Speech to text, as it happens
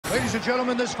Ladies and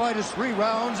gentlemen, this fight is 3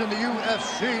 rounds in the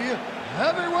UFC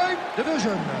heavyweight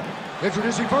division.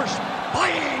 Introducing first,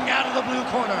 fighting out of the blue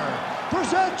corner,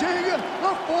 presenting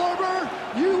the former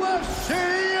UFC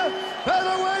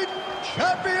featherweight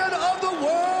champion of the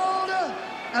world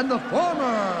and the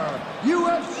former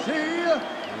UFC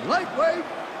lightweight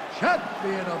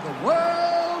champion of the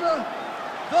world,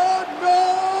 the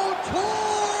notorious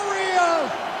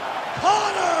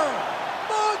Conor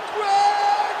McGregor!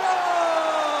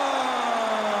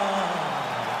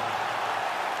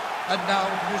 And now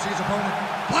introducing his opponent,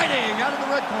 fighting out of the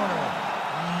red corner,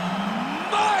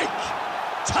 Mike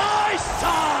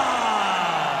Tyson!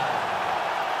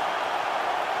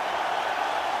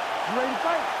 You ready to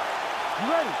fight?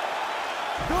 You ready?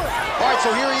 Do it. All right,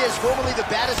 so here he is, formerly the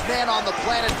baddest man on the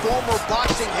planet, former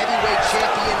boxing heavyweight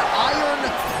champion, Iron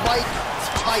Mike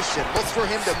Tyson. Look for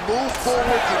him to move forward.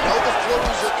 You know the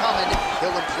flurries are coming.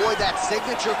 He'll employ that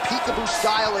signature peekaboo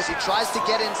style as he tries to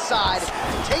get inside.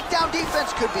 Takedown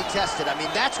defense could be tested. I mean,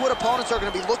 that's what opponents are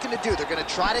going to be looking to do. They're going to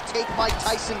try to take Mike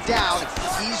Tyson down.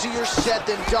 Easier said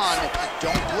than done.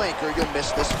 Don't blink or you'll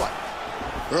miss this fight.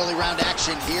 Early round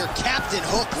action here. Captain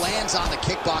Hook lands on the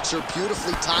kickboxer.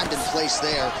 Beautifully timed and placed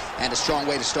there. And a strong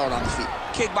way to start on the feet.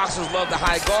 Kickboxers love the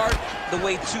high guard. The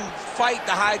way to fight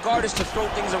the high guard is to throw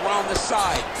things around the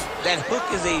side. That hook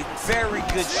is a very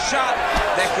good shot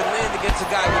that can land against a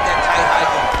guy with that tight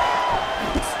high guard.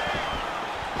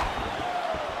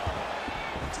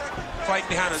 Fight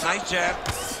behind a nice jab.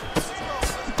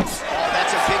 Oh,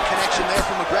 that's a big connection there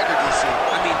from McGregor, DC.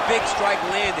 I mean, big strike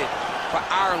landed for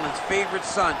Ireland's favorite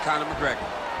son, Conor McGregor.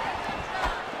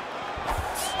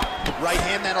 Right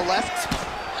hand, then a left.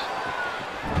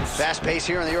 Fast pace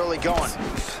here in the early going.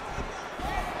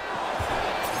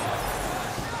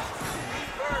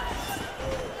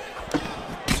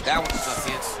 That one snuck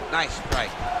in. Nice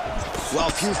strike. Well,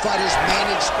 few fighters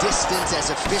manage distance as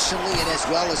efficiently and as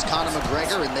well as Conor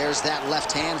McGregor, and there's that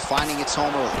left hand finding its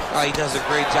home early. Oh, he does a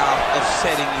great job of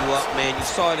setting you up, man. You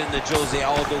saw it in the Jose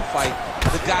Aldo fight.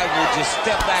 The guy will just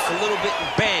step back a little bit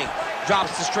and bang,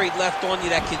 drops the straight left on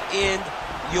you that can end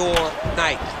your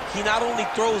night. He not only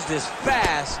throws this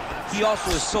fast, he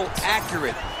also is so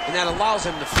accurate, and that allows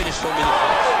him to finish so many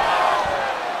fights.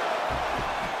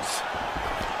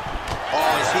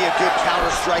 Oh, is he a good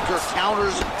counter striker?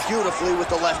 Counters beautifully with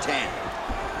the left hand.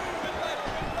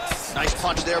 Nice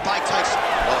punch there by Tyson.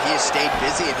 Well, he has stayed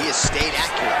busy and he has stayed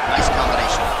accurate. Nice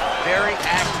combination. Very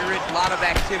accurate, a lot of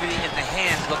activity, and the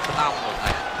hands look phenomenal,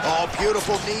 man. Oh,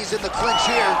 beautiful knees in the clinch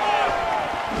here.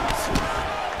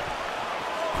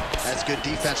 That's good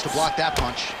defense to block that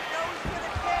punch.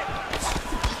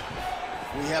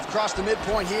 We have crossed the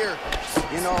midpoint here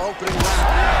in our opening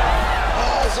round.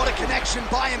 Oh, what a connection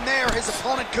by him there. His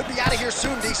opponent could be out of here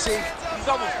soon, DC. He's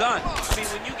almost done. I mean,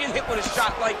 when you get hit with a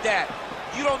shot like that,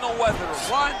 you don't know whether to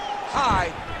run,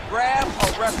 hide, grab,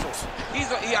 or wrestle. He's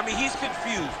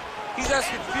confused. He's as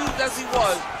confused as he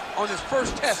was on his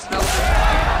first test in elementary.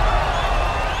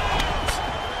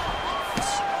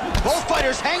 Both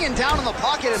fighters hanging down in the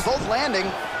pocket and both landing.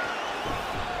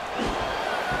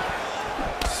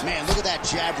 Man, look at that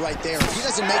jab right there. If he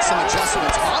doesn't make some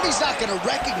adjustments, Bobby's not going to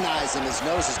recognize him. His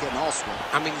nose is getting all swollen.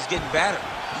 I mean, he's getting battered.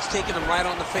 He's taking him right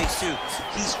on the face, too.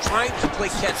 He's trying to play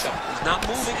catch-up. He's not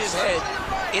moving his head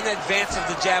in advance of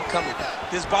the jab coming.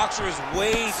 This boxer is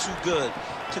way too good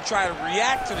to try to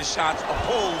react to the shots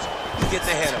opposed to get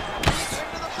the head of him.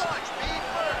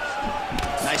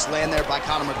 Nice land there by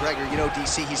Conor McGregor. You know,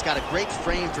 DC, he's got a great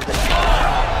frame for the...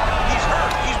 He's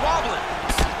hurt. He's wobbling.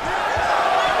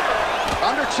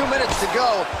 Under 2 minutes to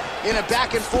go in a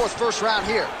back-and-forth first round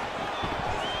here.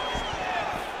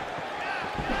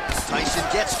 Tyson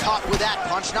gets caught with that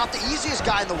punch. Not the easiest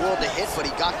guy in the world to hit, but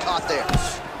he got caught there.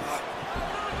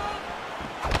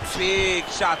 Big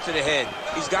shot to the head.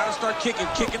 He's got to start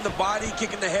kicking the body,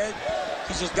 kicking the head.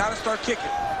 He's just got to start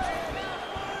kicking.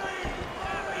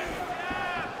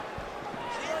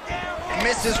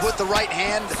 Misses with the right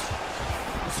hand.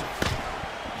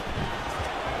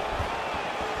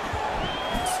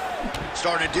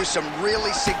 Starting to do some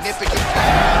really significant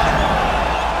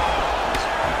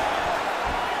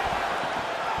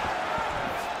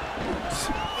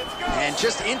and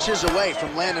just inches away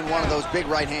from landing one of those big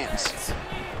right hands.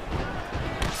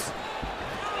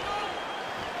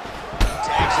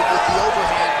 Tags it with the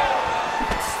overhand.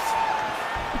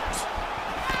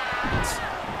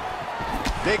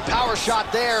 Big power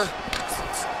shot there.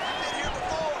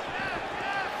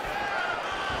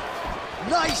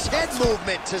 Nice head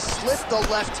movement to slip the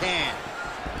left hand.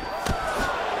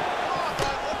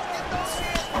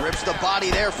 Rips the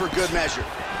body there for good measure.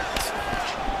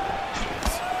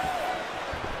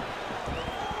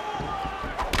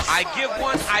 I give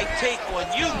one, I take one.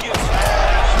 You give one.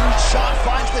 Huge shot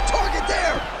finds the target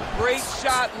there. Great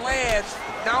shot lands.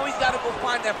 Now he's got to go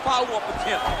find that follow-up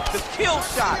attempt. The kill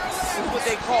shot is what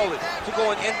they call it, to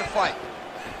go and end the fight.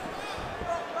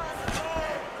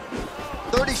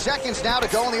 30 seconds now to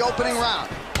go in the opening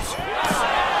round.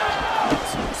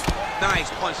 Nice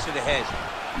punch to the head.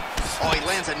 Oh, he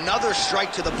lands another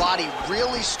strike to the body,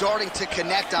 really starting to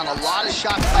connect on a lot of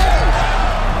shots.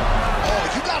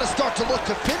 Oh, you got to start to look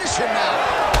to finish him now.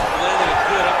 Landed a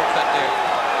good uppercut there.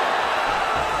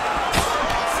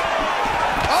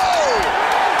 Oh,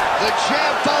 the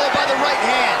jab followed by the right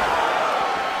hand.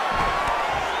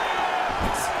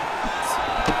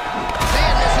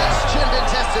 Man, his chin been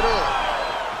tested early.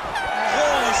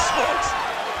 Holy smokes.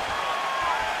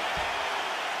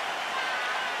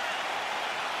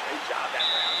 Great job that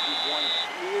round. You won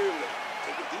clearly.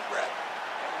 Take a deep breath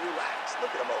and relax.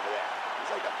 Look at him over there.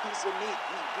 He's like a piece of meat.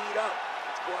 He's beat up.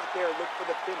 Let's go out there and look for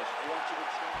the finish. I want you to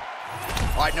see.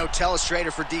 All right, no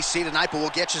telestrator for DC tonight, but we'll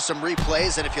get you some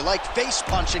replays. And if you like face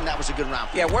punching, that was a good round.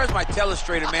 Yeah, where's my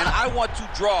telestrator, man? I want to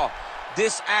draw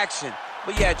this action.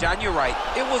 But yeah, John, you're right.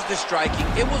 It was the striking.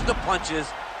 It was the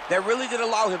punches that really did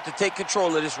allow him to take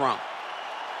control of this round.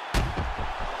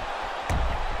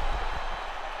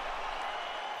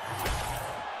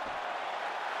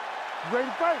 Ready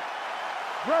to fight?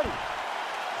 Ready.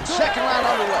 Second round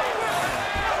underway.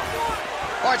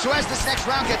 All right, so as this next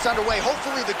round gets underway,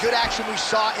 hopefully the good action we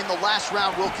saw in the last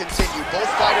round will continue. Both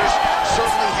fighters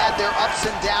certainly had their ups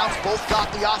and downs, both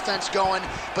got the offense going,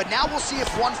 but now we'll see if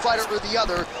one fighter or the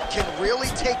other can really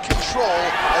take control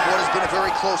of what has been a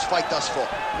very close fight thus far.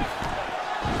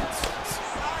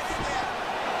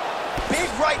 Big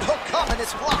right hook coming,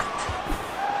 it's blocked.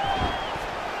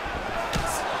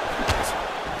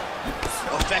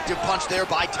 Effective punch there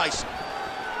by Tyson.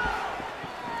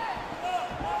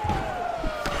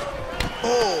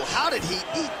 Oh, how did he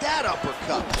eat that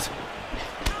uppercut?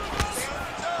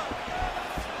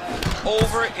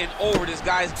 Over and over, this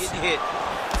guy's getting hit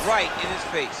right in his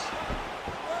face.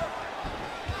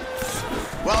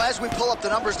 Well, as we pull up the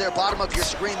numbers there, bottom of your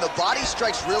screen, the body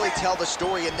strikes really tell the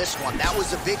story in this one. That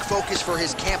was a big focus for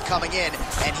his camp coming in,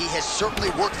 and he has certainly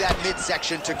worked that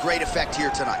midsection to great effect here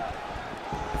tonight.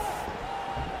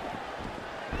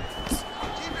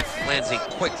 Lands a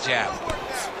quick jab.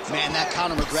 Man, that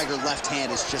Conor McGregor left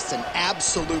hand is just an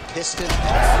absolute piston.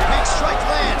 Big strike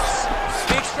lands.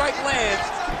 Big strike lands.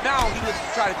 Now he looks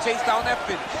to try to chase down that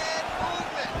finish.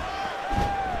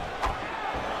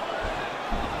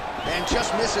 And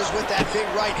just misses with that big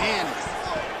right hand.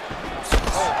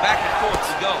 Oh, back and forth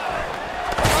to go.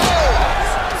 Oh!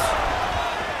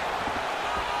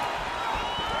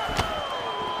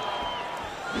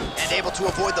 And able to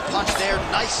avoid the punch there.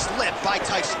 Nice slip by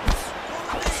Tyson.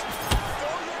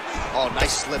 Oh,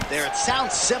 nice slip there. It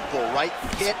sounds simple, right?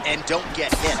 Hit and don't get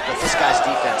hit, but this guy's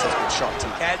defense has been sharp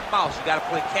tonight. Cat and mouse. You got to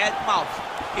play cat and mouse.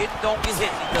 Hit, don't get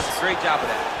hit. He does a great job of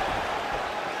that.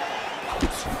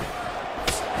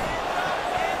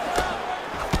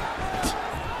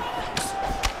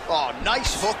 Oh,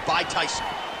 nice hook by Tyson.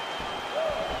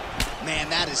 Man,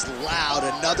 that is loud.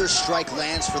 Another strike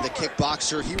lands for the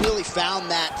kickboxer. He really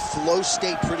found that flow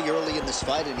state pretty early in this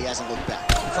fight, and he hasn't looked back.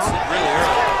 He found it really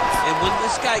early. And when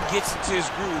this guy gets into his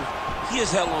groove, he is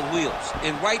hell on wheels.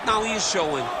 And right now he is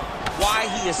showing why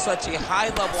he is such a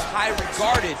high-level,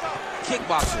 high-regarded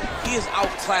kickboxer. He is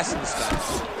outclassing this guy.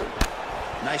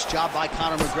 Nice job by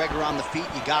Conor McGregor on the feet.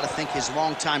 You got to think his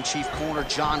longtime chief corner,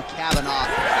 John Kavanagh,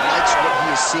 likes what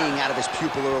he is seeing out of his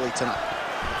pupil early tonight.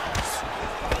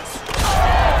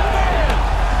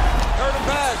 Hurt him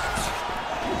bad.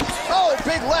 Oh,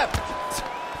 big left.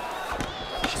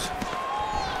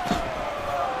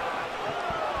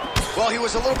 Well, he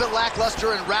was a little bit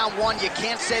lackluster in round one. You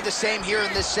can't say the same here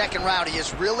in this second round. He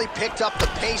has really picked up the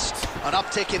pace, an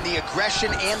uptick in the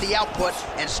aggression and the output,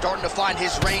 and starting to find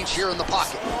his range here in the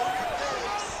pocket.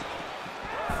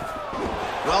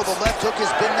 Well, the left hook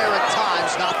has been there at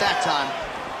times, not that time.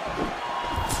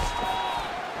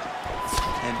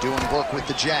 And doing work with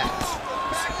the jab.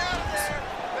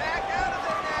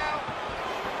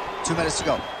 2 minutes to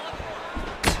go.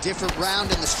 Different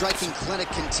round in the striking clinic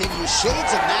continues.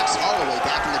 Shades of Max Holloway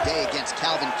back in the day against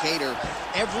Calvin Kattar.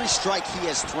 Every strike he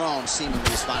has thrown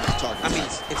seemingly is finding a target. I mean,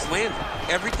 it's landing.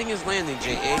 Everything is landing,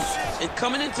 J.A. And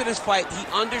coming into this fight, he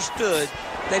understood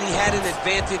that he had an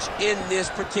advantage in this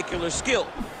particular skill.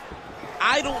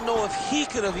 I don't know if he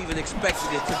could have even expected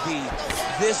it to be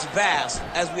this vast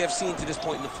as we have seen to this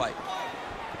point in the fight.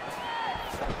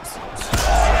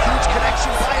 Huge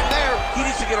connection by him there. He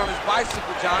needs to get on his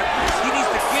bicycle, John. He needs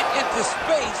to get into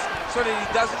space so that he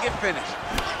doesn't get finished.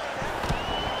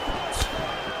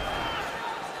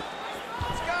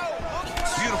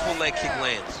 leg kick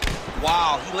lands.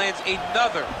 Wow, he lands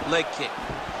another leg kick.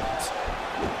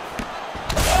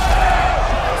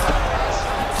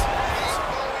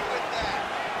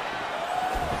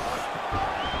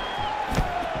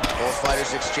 Both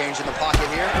fighters exchange in the pocket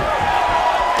here.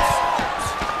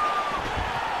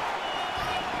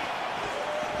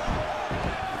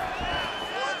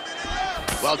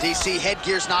 Well, DC,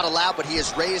 headgear's not allowed, but he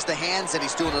has raised the hands, and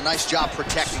he's doing a nice job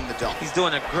protecting the dome. He's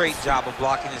doing a great job of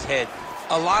blocking his head.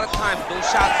 A lot of times, those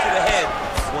shots to the head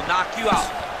will knock you out.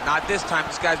 Not this time.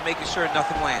 This guy's making sure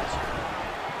nothing lands.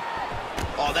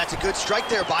 Oh, that's a good strike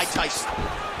there by Tyson.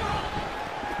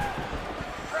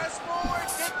 Press forward,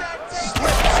 get that tape.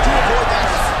 Slips to avoid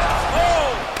that.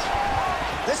 Oh!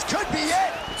 This could be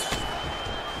it.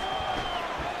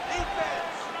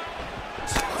 Defense.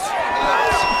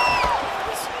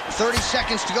 30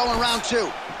 seconds to go in round 2.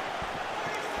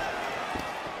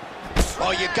 Oh,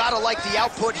 you gotta like the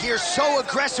output here. So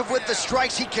aggressive with the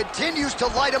strikes. He continues to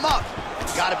light him up.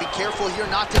 Gotta be careful here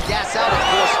not to gas out, of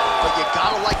course, but you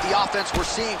gotta like the offense we're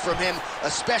seeing from him,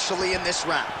 especially in this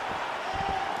round.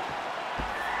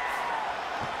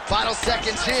 Final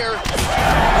seconds here.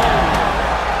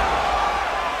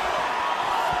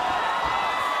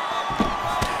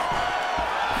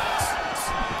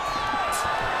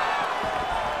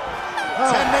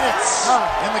 Oh. 10 minutes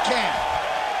in the can.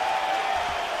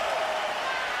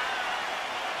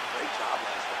 Great job,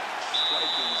 last round.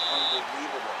 Striking is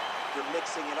unbelievable. You're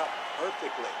mixing it up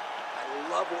perfectly. I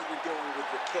love what you're doing with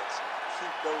your kicks.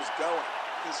 Keep those going.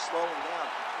 He's slowing down.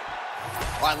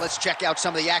 All right, let's check out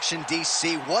some of the action,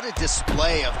 DC. What a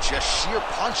display of just sheer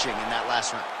punching in that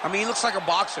last round. I mean, he looks like a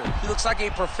boxer. He looks like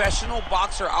a professional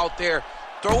boxer out there,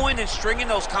 throwing and stringing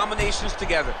those combinations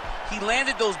together. He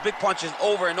landed those big punches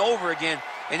over and over again,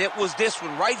 and it was this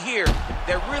one right here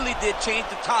that really did change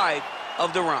the tide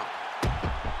of the round.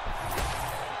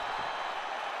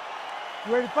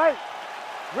 You ready to fight?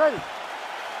 Ready.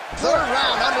 Third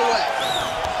round underway.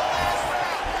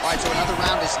 All right, so another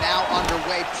round is now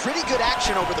underway. Pretty good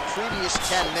action over the previous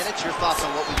 10 minutes. Your thoughts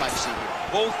on what we might see here?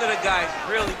 Both of the guys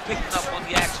really picking up on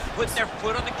the action, putting their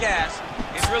foot on the gas,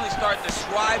 and really starting to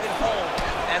drive it home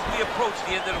as we approach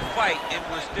the end of the fight, and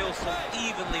we're still so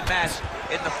evenly matched,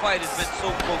 and the fight has been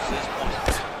so close to this point.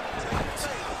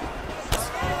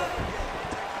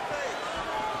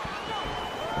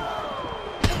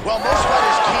 Well, most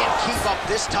fighters can't keep up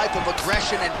this type of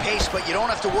aggression and pace, but you don't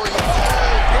have to worry.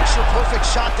 Picture-perfect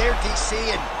shot there, DC,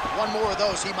 and one more of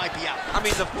those, he might be out. I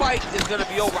mean, the fight is going to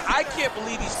be over. I can't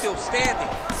believe he's still standing.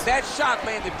 That shot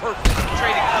landed perfect,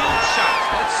 trading huge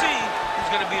shots. Let's see who's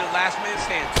going to be the last man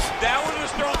standing. That one was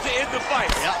thrown to end the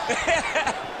fight. Yep.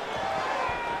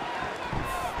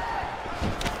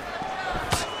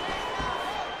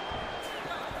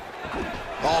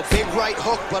 Oh, big right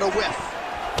hook, but a whiff.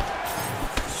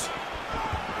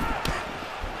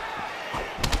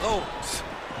 Oh.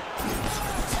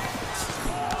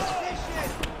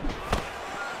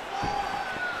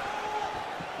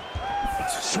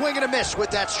 Swing and a miss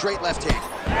with that straight left hand.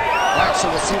 All right, so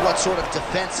we'll see what sort of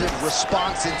defensive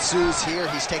response ensues here.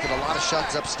 He's taken a lot of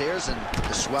shots upstairs, and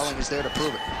the swelling is there to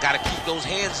prove it. Got to keep those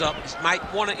hands up. He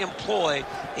might want to employ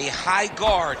a high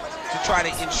guard to try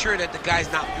to ensure that the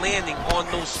guy's not landing on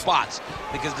those spots,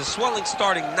 because the swelling's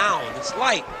starting now, and it's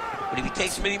light. But if he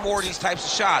takes many more of these types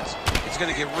of shots, it's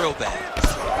going to get real bad.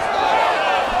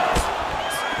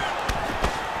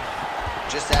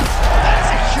 Just that is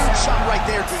a huge shot right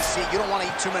there, DC. You don't want to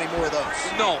eat too many more of those.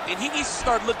 No, and he needs to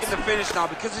start looking to finish now,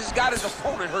 because he's got his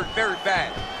opponent hurt very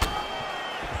bad.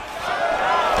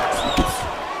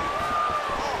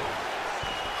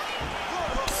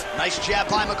 Nice jab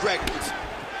by McGregor.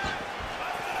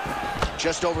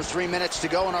 Just over 3 minutes to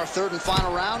go in our third and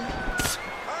final round.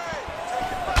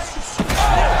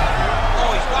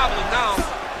 Oh, he's wobbling now.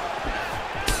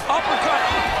 Uppercut.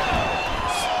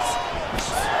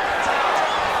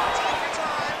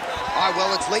 All right,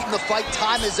 well, it's late in the fight.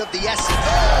 Time is of the essence. Oh!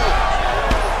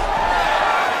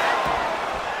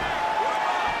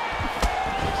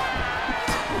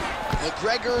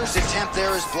 McGregor's attempt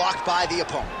there is blocked by the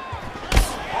opponent.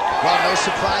 Well, no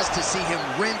surprise to see him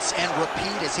rinse and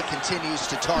repeat as he continues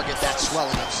to target that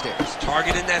swelling upstairs.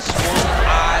 Targeting that swollen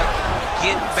eye,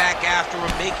 getting back after him,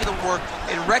 making him work,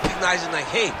 and recognizing like,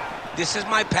 hey, this is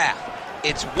my path.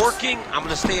 It's working, I'm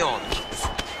gonna stay on it.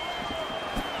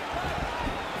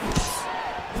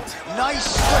 Nice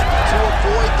slip to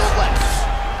avoid the left.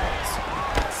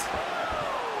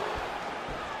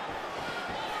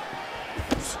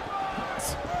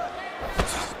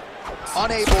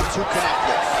 Unable to connect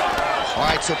this. All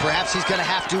right, so perhaps he's going to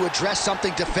have to address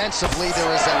something defensively.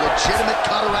 There is a legitimate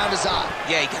cut around his eye.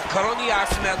 Yeah, he got cut on the eye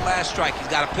from that last strike. He's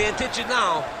got to pay attention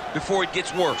now before it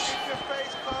gets worse.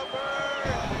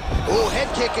 Oh, head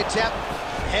kick attempt.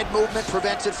 Head movement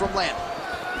prevented from landing.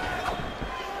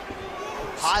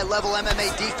 High-level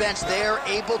MMA defense there,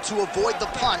 able to avoid the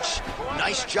punch.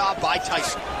 Nice job by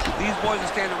Tyson. These boys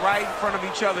are standing right in front of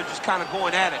each other, just kind of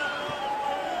going at it.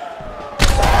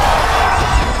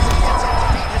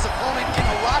 His opponent in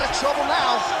a lot of trouble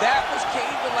now. That was Cain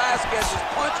Velasquez's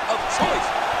punch of choice.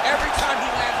 Every time he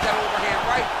lands that overhand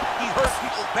right, he hurts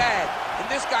people bad. And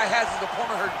this guy has his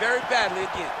opponent hurt very badly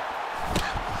again.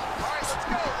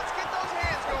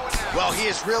 Well, he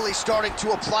is really starting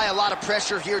to apply a lot of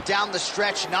pressure here down the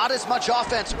stretch. Not as much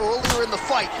offense earlier in the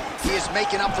fight. He is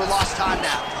making up for lost time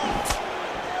now.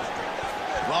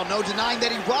 Well, no denying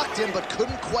that he rocked him, but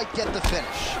couldn't quite get the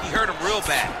finish. He hurt him real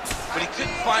bad, but he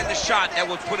couldn't find the shot that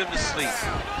would put him to sleep.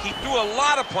 He threw a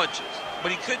lot of punches,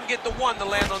 but he couldn't get the one to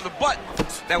land on the button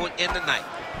that would end the night.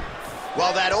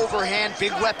 Well, that overhand,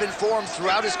 big weapon for him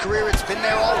throughout his career. It's been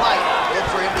there all night.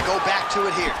 Look for him to go back to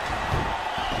it here.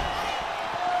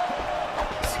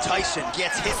 Tyson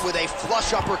gets hit with a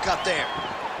flush uppercut there.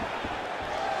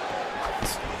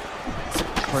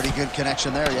 Pretty good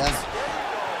connection there, yeah.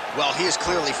 Well, he is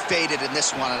clearly faded in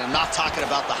this one, and I'm not talking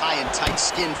about the high and tight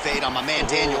skin fade on my man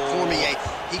Daniel Cormier.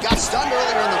 He got stunned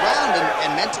earlier in the round,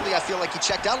 and mentally I feel like he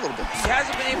checked out a little bit. He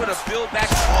hasn't been able to build back.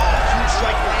 Huge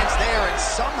strike lands there, and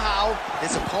somehow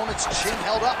his opponent's chin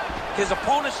held up. His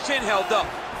opponent's chin held up,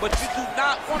 but you do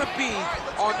not want to be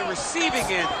on the receiving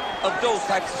end of those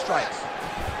types of strikes.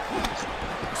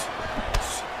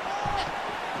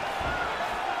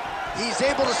 He's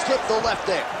able to skip the left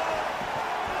there.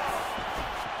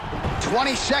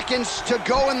 20 seconds to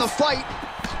go in the fight.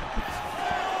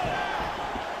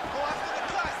 Go after the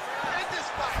cut. End this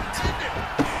fight. End it.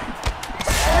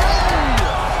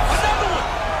 Another one!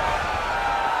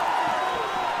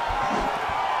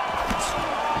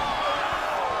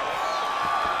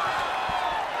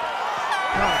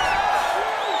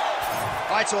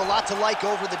 All right, so a lot to like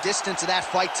over the distance of that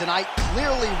fight tonight.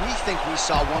 Clearly, we think we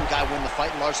saw one guy win the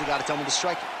fight and largely got it done with the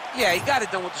striking. Yeah, he got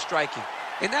it done with the striking.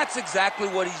 And that's exactly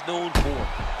what he's known for.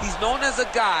 He's known as a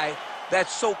guy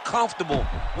that's so comfortable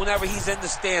whenever he's in the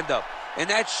stand-up. And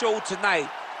that showed tonight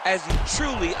as he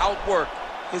truly outworked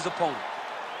his opponent.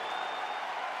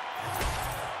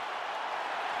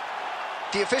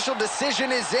 The official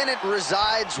decision is in. It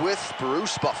resides with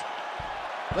Bruce Buffer.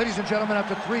 Ladies and gentlemen,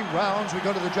 after 3 rounds, we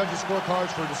go to the judges' scorecards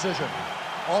for a decision.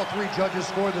 All 3 judges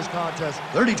scored this contest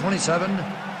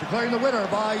 30-27, declaring the winner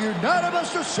by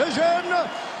unanimous decision,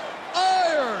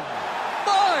 Iron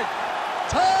Mike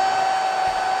Tyson!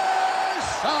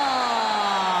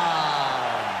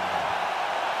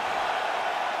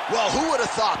 Well, who would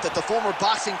have thought that the former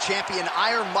boxing champion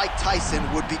Iron Mike Tyson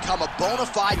would become a bona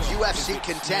fide UFC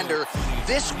contender?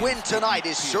 This win tonight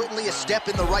is certainly a step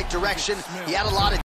in the right direction. He had a lot of